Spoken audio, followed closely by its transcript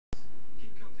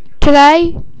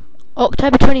Today,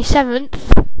 October 22nd,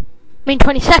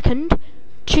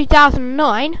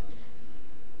 2009,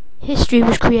 history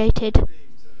was created.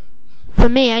 For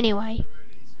me anyway.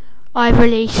 I've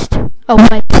released a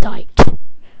website.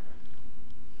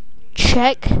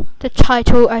 Check the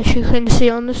title as you can see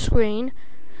on the screen,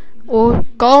 or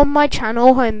go on my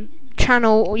channel or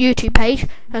YouTube page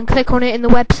and click on it in the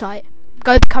website.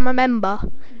 Go become a member.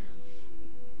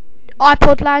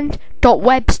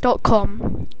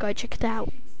 iPodland.webs.com. Go check it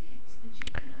out.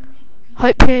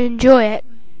 Hope you enjoy it.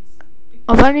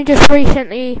 I've only just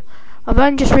recently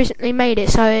made it,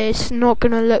 so it's not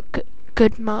gonna look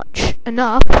good much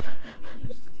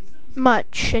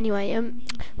anyway.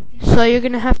 So you're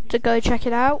gonna have to go check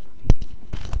it out.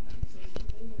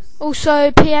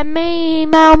 Also, PM me,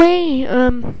 email me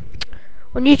on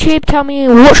YouTube. Tell me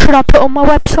what should I put on my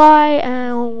website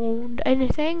and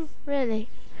anything really.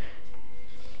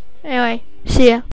 Anyway, see ya.